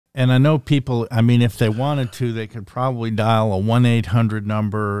And I know people, I mean, if they wanted to, they could probably dial a 1-800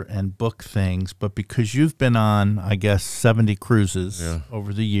 number and book things. But because you've been on, I guess, 70 cruises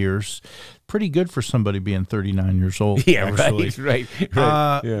over the years, pretty good for somebody being 39 years old. Yeah, actually. right.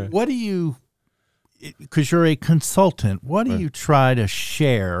 What do you, because you're a consultant, what do you try to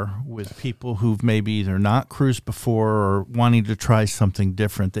share with people who've maybe either not cruised before or wanting to try something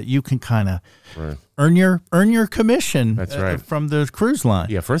different that you can kind of earn your commission from the cruise line?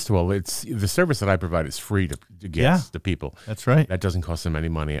 Yeah, first of all, it's the service that I provide is free to guests, to people. That's right. That doesn't cost them any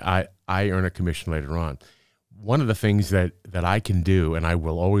money. I earn a commission later on. One of the things that I can do, and I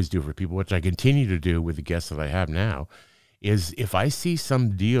will always do for people, which I continue to do with the guests that I have now, is if I see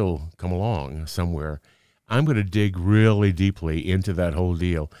some deal come along somewhere, I'm going to dig really deeply into that whole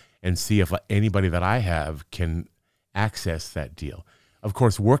deal and see if anybody that I have can access that deal. Of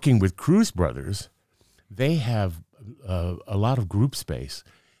course, working with Cruise Brothers, they have a lot of group space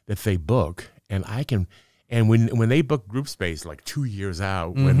that they book, and I can. And when they book group space like 2 years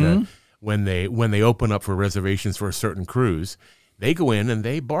out, when they open up for reservations for a certain cruise, they go in and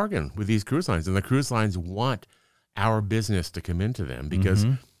they bargain with these cruise lines, and the cruise lines want our business to come into them because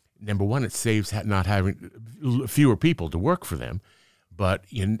number one, it saves not having fewer people to work for them, but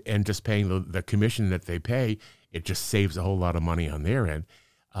and just paying the commission that they pay, it just saves a whole lot of money on their end.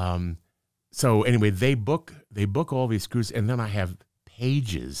 So anyway, they book all these cruises, and then I have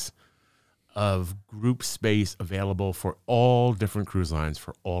pages of group space available for all different cruise lines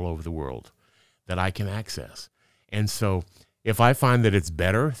for all over the world that I can access. And so if I find that it's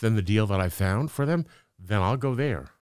better than the deal that I found for them, then I'll go there.